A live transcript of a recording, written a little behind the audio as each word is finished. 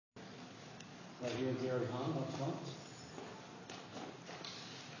Right here, Gary Hahn up front.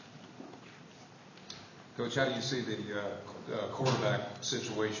 Coach, how do you see the quarterback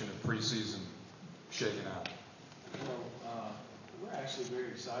situation in preseason shaking out? We're actually very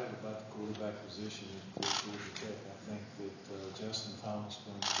excited about the quarterback position at Georgia Tech. I think that Justin Thomas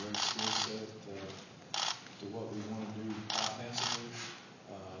brings a great skill set to what we want to do offensively.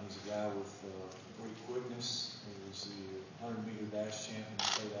 He's a guy with great quickness. He was the 100-meter dash champion in the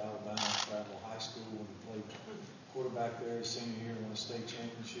state of Alabama, Travel High School, when he played quarterback there his senior year, won a state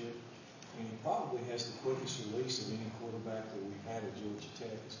championship. And he probably has the quickest release of any quarterback that we've had at Georgia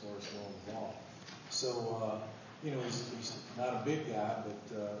Tech as far as throwing the ball. So, he's not a big guy, but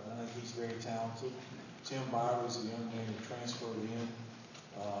I think he's very talented. Tim Byerly's a young man who transferred in,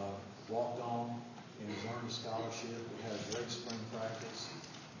 walked on, and has earned a scholarship. We had a great spring practice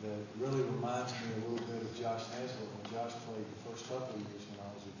that really reminds me a little bit of Josh Nesbitt when Josh played the first couple of years when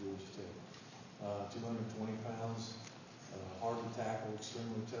I was at Georgia Tech. 220 pounds, hard to tackle,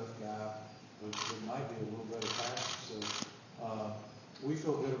 extremely tough guy, but might be a little better passer. So we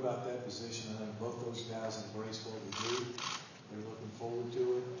feel good about that position. I think both those guys embrace what we do. They're looking forward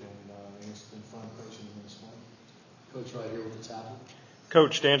to it, and it's been fun coaching them this morning. Coach, right here with the tackle.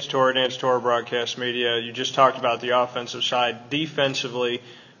 Coach, Dan Tortora, Broadcast Media. You just talked about the offensive side. Defensively,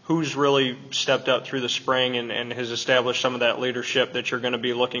 who's really stepped up through the spring and has established some of that leadership that you're going to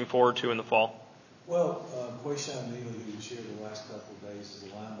be looking forward to in the fall? Well, Quayshawn Neely, who was here the last couple of days as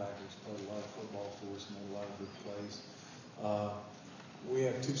a linebacker, has played a lot of football for us, made a lot of good plays. We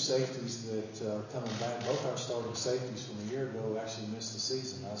have two safeties that are coming back. Both our starting safeties from a year ago actually missed the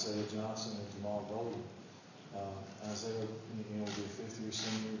season, Isaiah Johnson and Jamal Golden. Isaiah, will be a fifth-year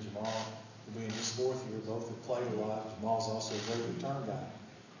senior. Jamal will be in his fourth year. Both have played a lot. Jamal's also a great return guy.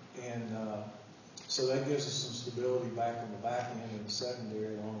 And so that gives us some stability back on the back end in the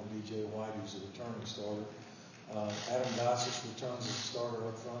secondary, along with D.J. White, who's a returning starter. Adam Gossage returns as a starter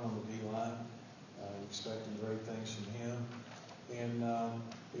up front on the D-line. We're expecting great things from him. And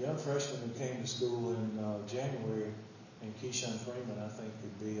the young freshman who came to school in January, and Keyshawn Freeman, I think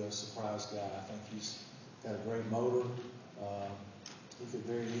could be a surprise guy. I think he's got a great motor. He could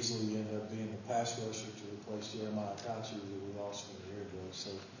very easily end up being the pass rusher to replace Jeremiah Kachi that we lost from a year ago.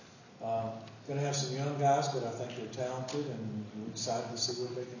 So going to have some young guys, but I think they're talented, and we're excited to see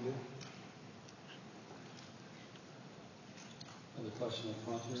what they can do. Another question up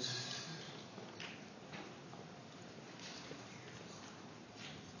front here.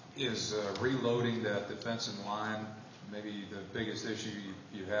 Is reloading that defensive line maybe the biggest issue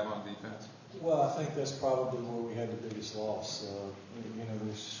you have on defense? Well, I think that's probably where we had the biggest loss.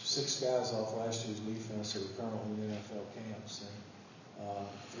 There's 6 guys off last year's defense that are currently in NFL camps, and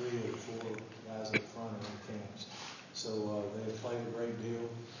 3 of the 4 guys up front are in camps. So they have played a great deal.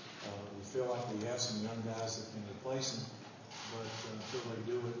 We feel like we have some young guys that can replace them, but until they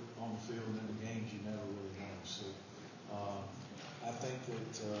do it on the field and in the games, you never really know. So I think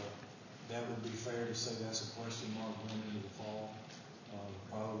that would be fair to say that's a question mark going into the fall.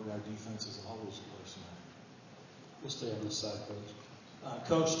 Probably our defense as a whole is a question mark. We'll stay on this side, Coach.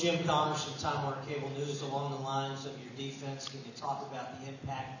 Coach, Jim Connors from Time Warner Cable News. Along the lines of your defense, can you talk about the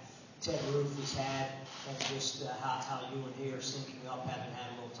impact Ted Roof has had and just how you and he are syncing up, having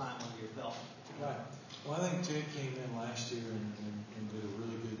had a little time under your belt? Right. Well, I think Ted came in last year and did a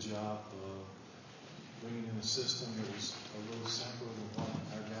really good job bringing in a system that was a little simpler than what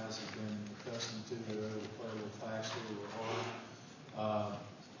our guys have been accustomed to. They were able to play a little faster, a little harder.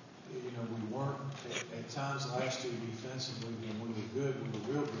 We weren't, at times last year defensively, when we were good, we were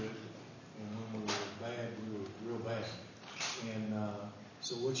real good, and when we were bad, we were real bad. And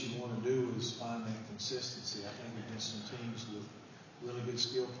so what you want to do is find that consistency. I think against some teams with really good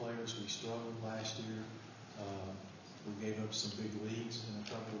skill players, we struggled last year. We gave up some big leads in a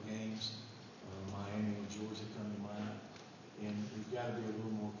couple of games. Miami and Georgia come to mind. And we've got to be a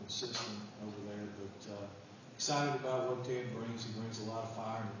little more consistent over there. But excited about what Ted brings. He brings a lot of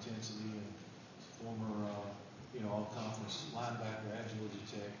fire and intensity, and former, all-conference linebacker at Georgia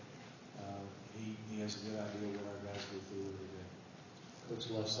Tech. He has a good idea what our guys go through every day. Coach,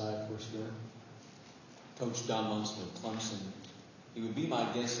 left side, first guard. Coach Don Munson of Clemson. It would be my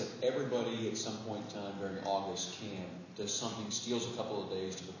guess that everybody at some point in time during August camp does something, steals a couple of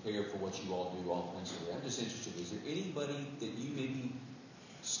days to prepare for what you all do offensively. I'm just interested, is there anybody that you maybe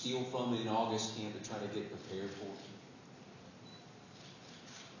steal from in August camp to try to get prepared for?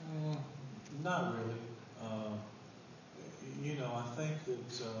 Not really. I think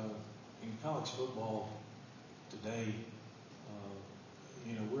that in college football today,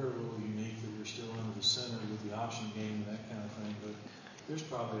 we're a little unique that we're still under the center with the option game and that kind of thing. But there's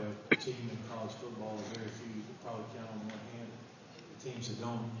probably a team in college football, or very few, you could probably count on one hand, the teams that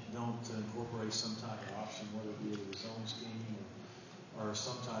don't incorporate some type of option, whether it be a zone scheme or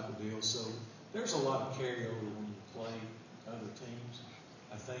some type of deal. So there's a lot of carryover when you play other teams.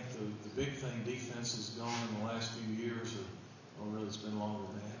 I think the big thing, defense has gone in the last few years, or really it's been longer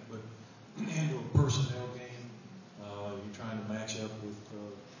than that, but into a personnel game, you're trying to match up with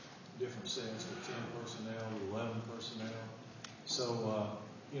different sets with 10 personnel, 11 personnel. So,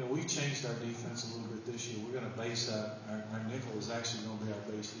 we've changed our defense a little bit this year. We're going to base our nickel is actually going to be our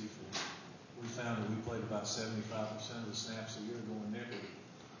base defense. We found that we played about 75% of the snaps a year going nickel.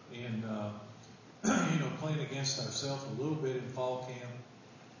 And, playing against ourselves a little bit in fall camp,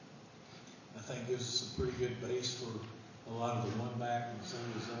 I think gives us a pretty good base for a lot of the one back and some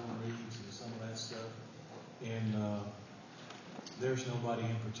of the zone reads and some of that stuff. And there's nobody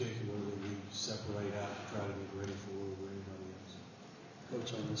in particular that we separate out to try to get ready for over anybody else.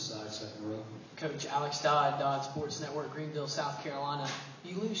 Coach on this side, second row. Coach Alex Dodd Sports Network, Greenville, South Carolina.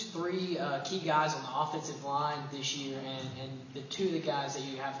 You lose three key guys on the offensive line this year, and the two of the guys that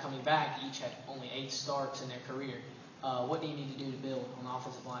you have coming back each had only 8 starts in their career. What do you need to do to build on the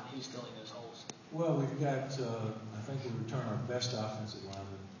offensive line? Who's filling those holes? Well, we've got, I think we return our best offensive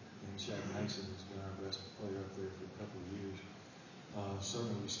lineman, and Shaq Mason has been our best player up there for a couple of years.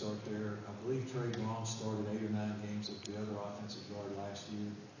 Certainly we start there. I believe Trey Long started 8 or 9 games at the other offensive guard last year.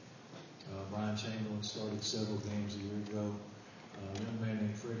 Brian Chamberlain started several games a year ago. A young man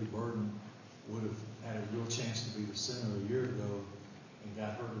named Freddie Burden would have had a real chance to be the center a year ago and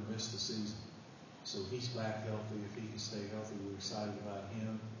got hurt and missed the season. So he's back healthy. If he can stay healthy, we're excited about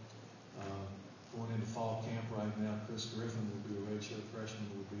him. Going into fall camp right now, Chris Griffin will be a redshirt freshman,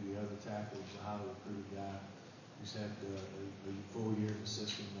 will be the other tackle. He's a highly recruited guy. He's had a full year in the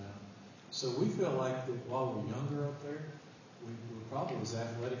system now. So we feel like that while we're younger up there, we're probably as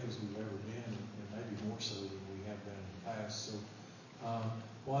athletic as we've ever been, and maybe more so than we have been in the past. So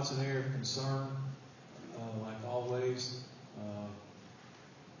while it's an area of concern, like always,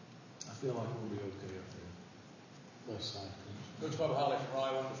 I feel like we'll be okay up there. Left side, Coach Bubba Holly from Raleigh,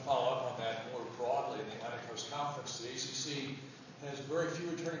 I wanted to follow up on that more broadly in the Atlantic Coast Conference. The ACC has very few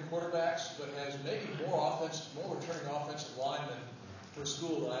returning quarterbacks, but has maybe more returning offensive linemen per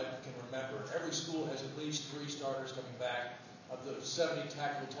school than I can remember. Every school has at least 3 starters coming back. Of the 70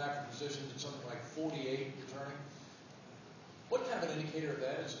 tackle positions, it's something like 48 returning. What kind of an indicator of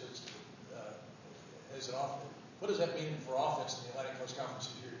that is an offense? What does that mean for offense in the Atlantic Coast Conference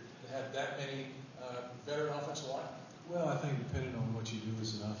this year to have that many veteran offensive linemen? Well, I think depending on what you do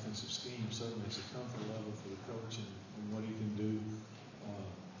as an offensive scheme, certainly it's a comfort level for the coach and what he can do.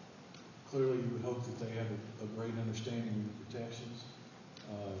 Clearly, you would hope that they have a great understanding of your protections,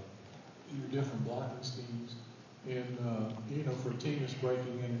 your different blocking schemes. And, for a team that's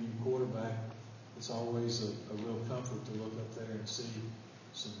breaking in a new quarterback, it's always a real comfort to look up there and see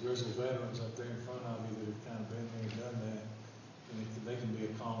some grizzled veterans up there in front of you that have kind of been there and done that. And they can be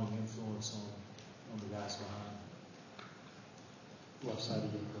a calming influence on the guys behind. left side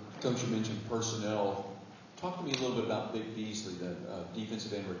again. Coach, you mentioned personnel. Talk to me a little bit about Vic Beasley, the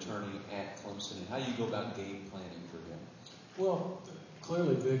defensive end returning at Clemson, and how you go about game planning for him. Well,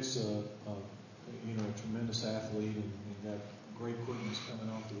 clearly Vic's a tremendous athlete and got great quickness coming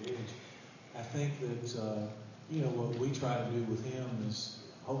off the edge. I think that what we try to do with him is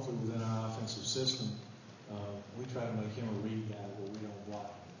hopefully within our offensive system, we try to make him a read guy where we don't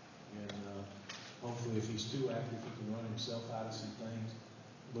block him. And hopefully if he's too active, he can run himself out of some things.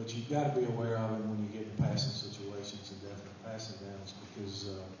 But you've got to be aware of him when you get in passing situations and definite passing downs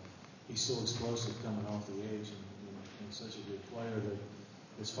because he's so explosive coming off the edge and such a good player that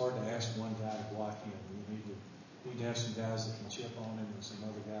it's hard to ask one guy to block him. You need to have some guys that can chip on him and some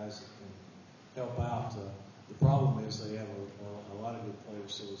other guys that can help out. The problem is they have a lot of good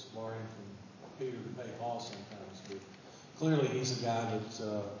players, so it's borrowing from Peter to pay Paul sometimes. But clearly he's a guy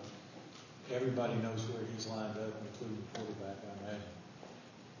that everybody knows where he's lined up, including the quarterback, I imagine.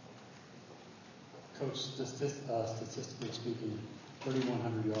 Coach, statistically speaking,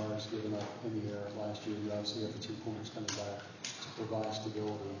 3,100 yards given up in the air last year. You obviously have the 2 points coming back to provide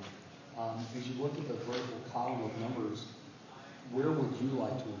stability. As you look at the vertical column of numbers, where would you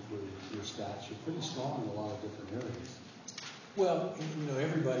like to improve your stats? You're pretty strong in a lot of different areas. Well,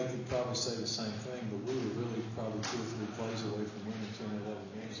 everybody could probably say the same thing, but we were really probably 2 or 3 plays away from winning 10 or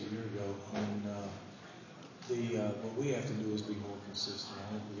 11 games a year ago. And what we have to do is be more consistent.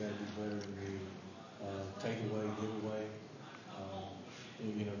 I think we got to be better in the take away, give away,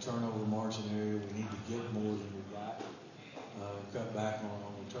 turnover margin area. We need to get more than we got. Cut back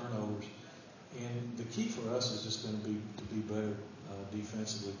on the turnovers. And the key for us is just going to be better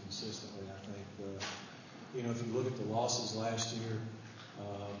defensively consistently. I think, if you look at the losses last year,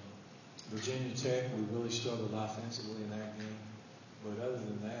 Virginia Tech, we really struggled offensively in that game. But other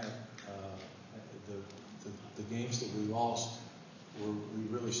than that, the games that we lost, we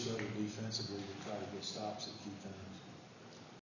really struggled defensively to try to get stops at key times.